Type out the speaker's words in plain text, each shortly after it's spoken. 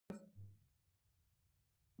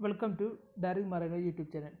Welcome to Daring Marano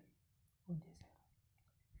YouTube channel.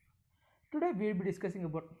 Today we will be discussing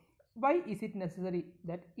about why is it necessary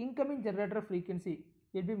that incoming generator frequency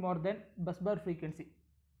will be more than busbar frequency.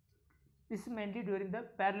 This is mainly during the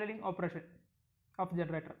paralleling operation of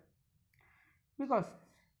generator, because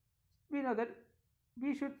we know that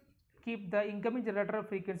we should keep the incoming generator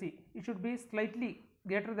frequency, it should be slightly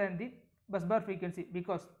greater than the busbar frequency,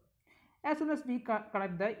 because as soon as we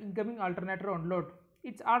connect the incoming alternator on load,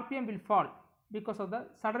 its RPM will fall because of the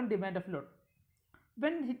sudden demand of load.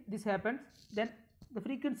 When this happens, then the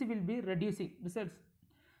frequency will be reducing results.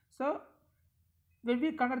 So when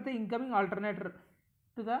we connect the incoming alternator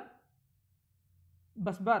to the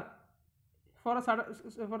bus bar for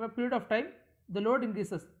a period of time, the load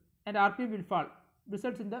increases and RPM will fall,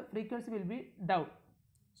 results in the frequency will be down.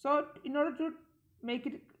 So in order to make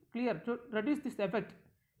it clear, to reduce this effect,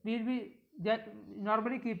 we will be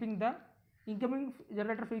normally keeping the incoming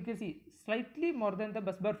generator frequency slightly more than the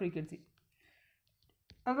bus bar frequency.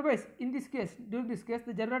 Otherwise, in this case, during this case,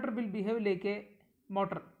 the generator will behave like a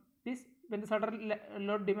motor. This, when the sudden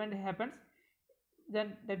load demand happens,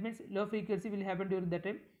 then that means low frequency will happen during that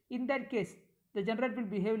time. In that case, the generator will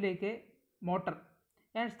behave like a motor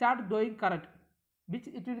and start going current, which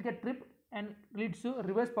it will get tripped and leads to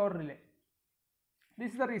reverse power relay.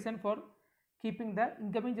 This is the reason for keeping the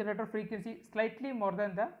incoming generator frequency slightly more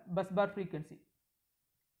than the bus bar frequency.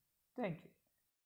 Thank you.